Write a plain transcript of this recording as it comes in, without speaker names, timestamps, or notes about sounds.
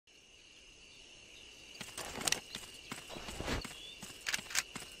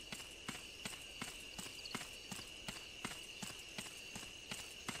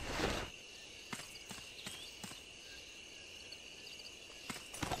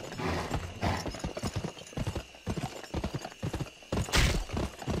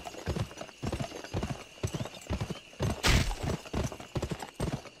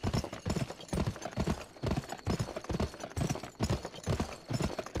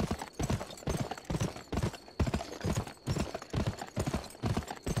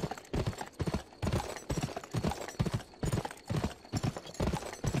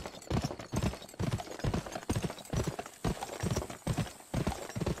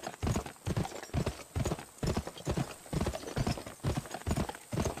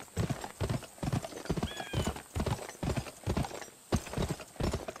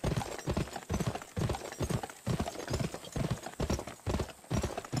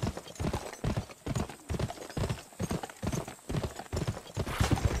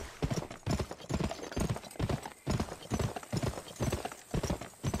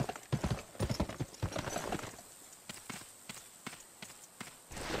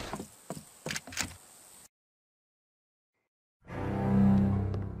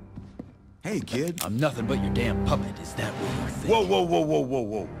Hey, kid. I'm nothing but your damn puppet. Is that what you think? Whoa, whoa, whoa, whoa, whoa,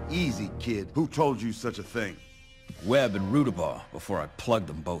 whoa. Easy, kid. Who told you such a thing? Webb and Rutabaugh, before I plugged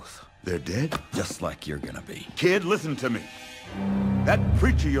them both. They're dead? Just like you're gonna be. Kid, listen to me. That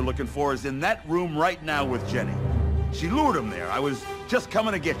preacher you're looking for is in that room right now with Jenny. She lured him there. I was just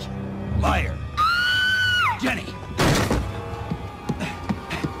coming to get you. Liar! Jenny!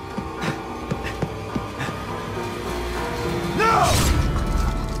 No!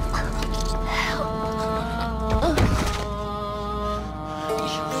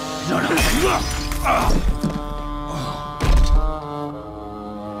 Son of a...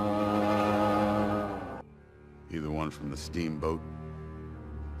 You the one from the steamboat?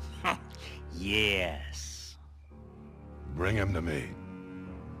 Yes. Bring him to me.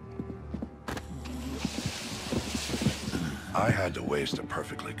 I had to waste a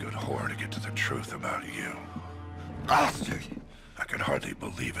perfectly good whore to get to the truth about you. Bastard! I could hardly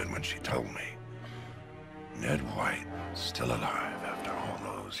believe it when she told me. Ned White, still alive after all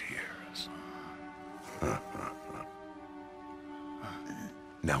those years.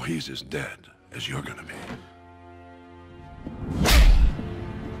 Now he's as dead as you're gonna be.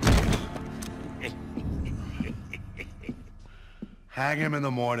 Hang him in the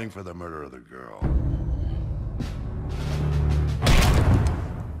morning for the murder of the girl.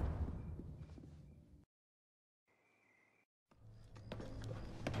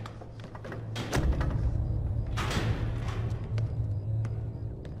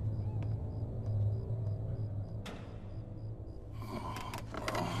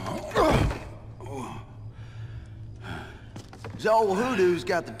 This old hoodoo's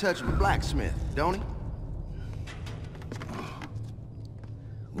got the touch of a blacksmith, don't he?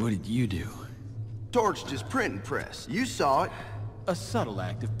 What did you do? Torched his printing press. You saw it. A subtle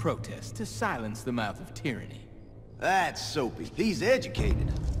act of protest to silence the mouth of tyranny. That's Soapy. He's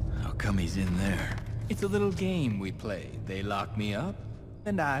educated. How come he's in there? It's a little game we play. They lock me up,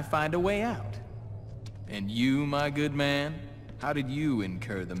 and I find a way out. And you, my good man, how did you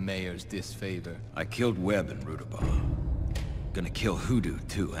incur the mayor's disfavor? I killed Webb and Rutabaugh. Gonna kill Hoodoo,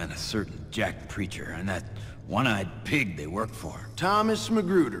 too, and a certain Jack Preacher, and that one-eyed pig they work for. Thomas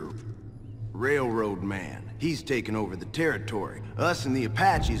Magruder, railroad man. He's taken over the territory. Us and the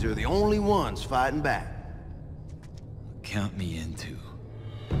Apaches are the only ones fighting back. Count me in, too.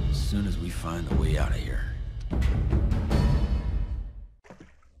 As soon as we find a way out of here.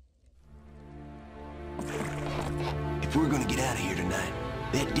 If we're gonna get out of here tonight,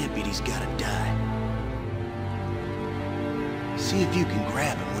 that deputy's gotta die. See if you can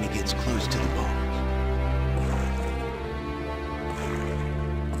grab him when he gets close to the bars.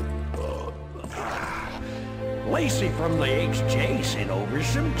 Lacey from the HJ sent over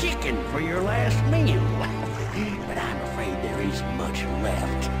some chicken for your last meal. But I'm afraid there isn't much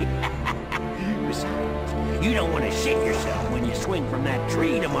left. Besides, you don't want to shit yourself when you swing from that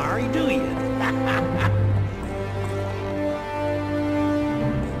tree tomorrow, do you?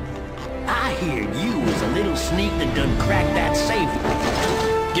 I hear you was a little sneak that done cracked that safe.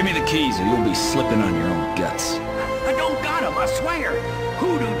 Give me the keys or you'll be slipping on your own guts. I don't got 'em, I swear.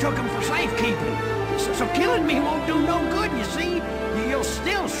 Hoodoo took 'em for safekeeping. So killing me won't do no good, you see. You'll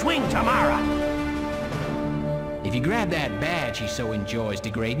still swing tomorrow. If you grab that badge he so enjoys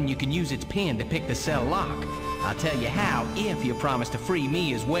degrading, you can use its pin to pick the cell lock. I'll tell you how if you promise to free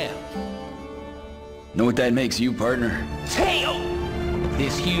me as well. Know what that makes you, partner? Tail!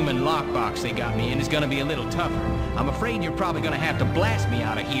 This human lockbox they got me in is gonna be a little tougher. I'm afraid you're probably gonna have to blast me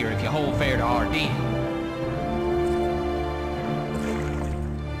out of here if you hold fair to RD.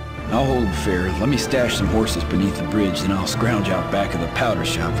 I'll hold fair. Let me stash some horses beneath the bridge, then I'll scrounge out back of the powder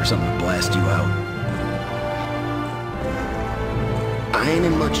shop for something to blast you out. I ain't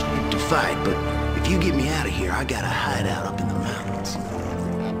in much shape to fight, but if you get me out of here, I got a hideout up in the mountains.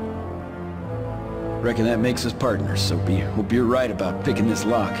 Reckon that makes us partners, Soapy. Hope you're right about picking this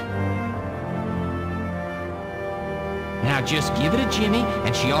lock. Now just give it a Jimmy,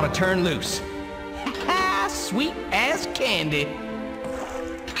 and she ought to turn loose. Ha! Sweet as candy.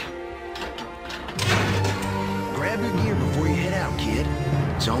 Grab your gear before you head out, kid.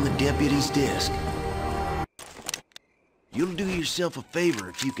 It's on the deputy's desk. You'll do yourself a favor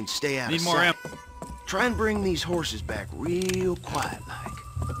if you can stay out of sight. Try and bring these horses back real quiet-like.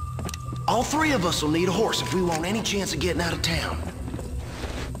 All three of us will need a horse if we want any chance of getting out of town.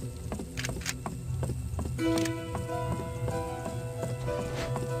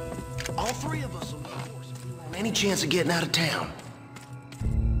 All three of us will need a horse if we want any chance of getting out of town.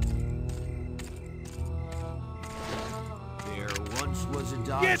 There once was a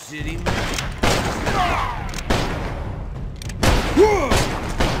Dodge City.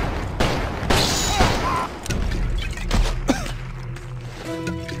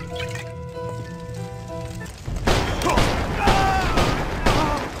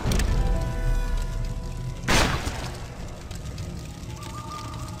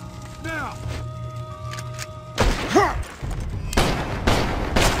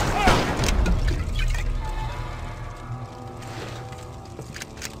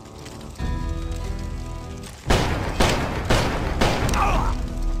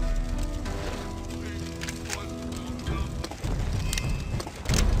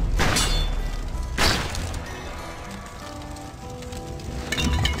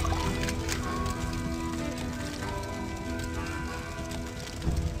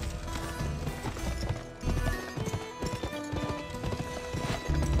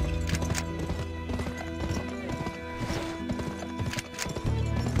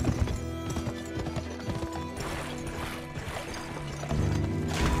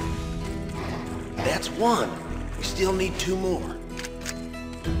 That's one. We still need 2 more.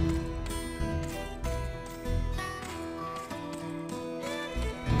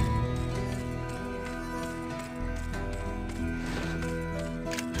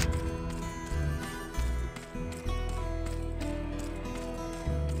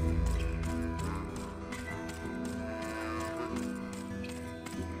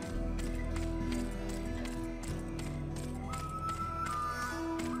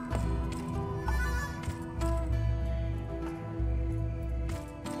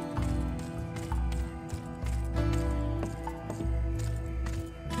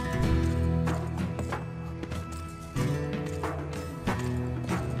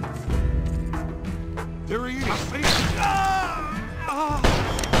 There he is.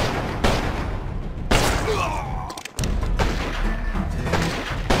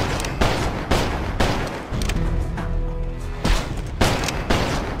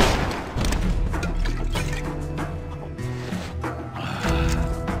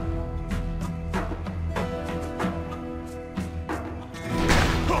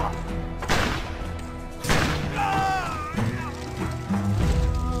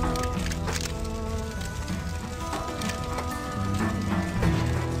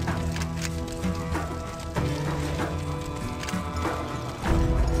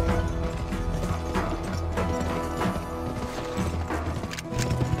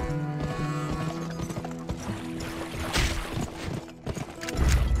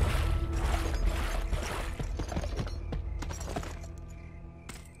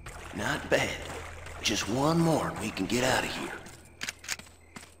 Not bad. Just one more and we can get out of here.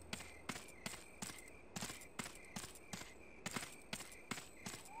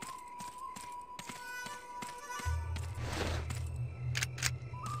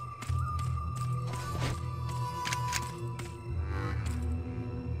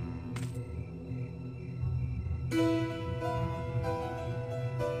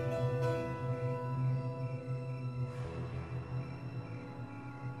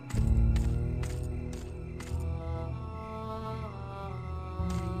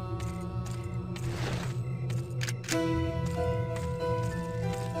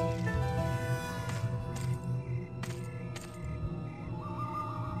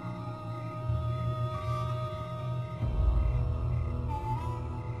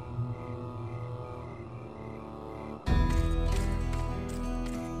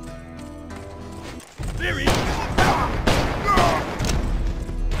 There he is!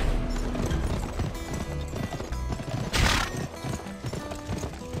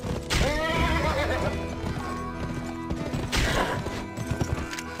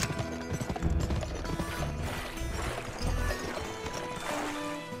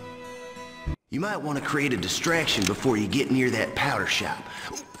 You might want to create a distraction before you get near that powder shop.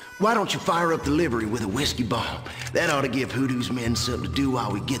 Why don't you fire up the livery with a whiskey bomb? That ought to give Hoodoo's men something to do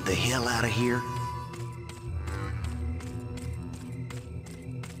while we get the hell out of here.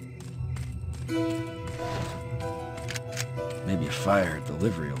 Maybe a fire at the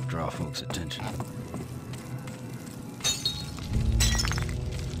livery will draw folks' attention.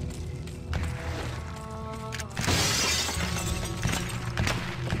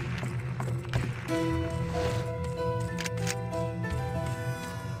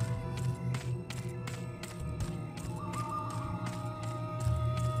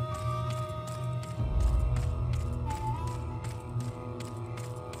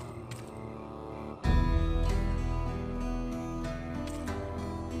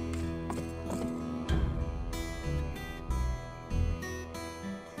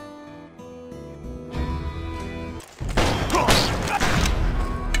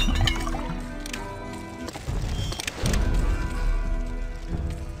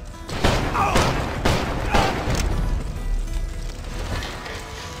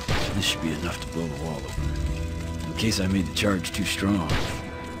 This should be enough to blow the wall open. In case I made the charge too strong.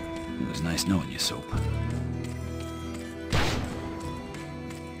 It was nice knowing you, Soap.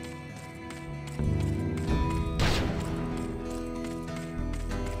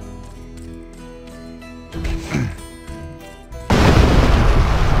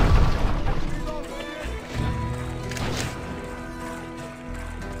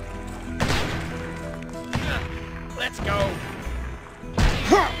 Let's go.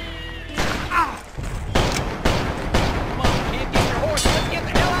 Come on, kid, get your horse. Let's get the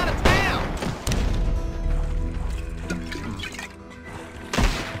hell out of town.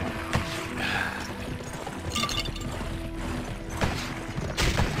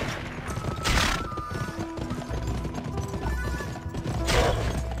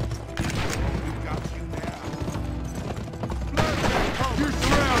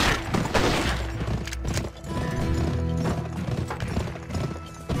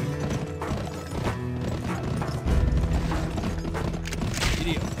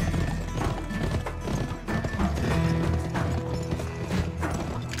 Video.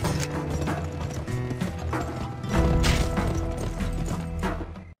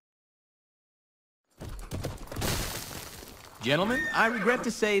 Gentlemen, I regret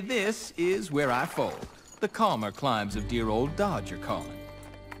to say this is where I fold. The calmer climes of dear old Dodge are calling.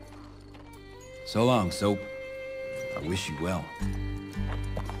 So long, Soap. I wish you well.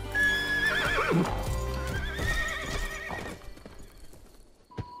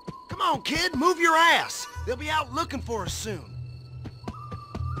 Come on, kid, move your ass. They'll be out looking for us soon.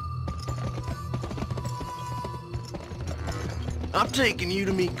 I'm taking you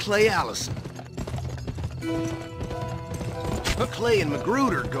to meet Clay Allison. Clay and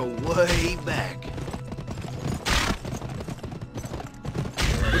Magruder go way back.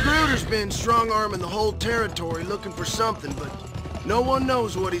 Magruder's been strong-arming the whole territory looking for something, but no one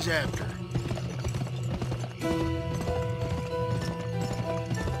knows what he's after.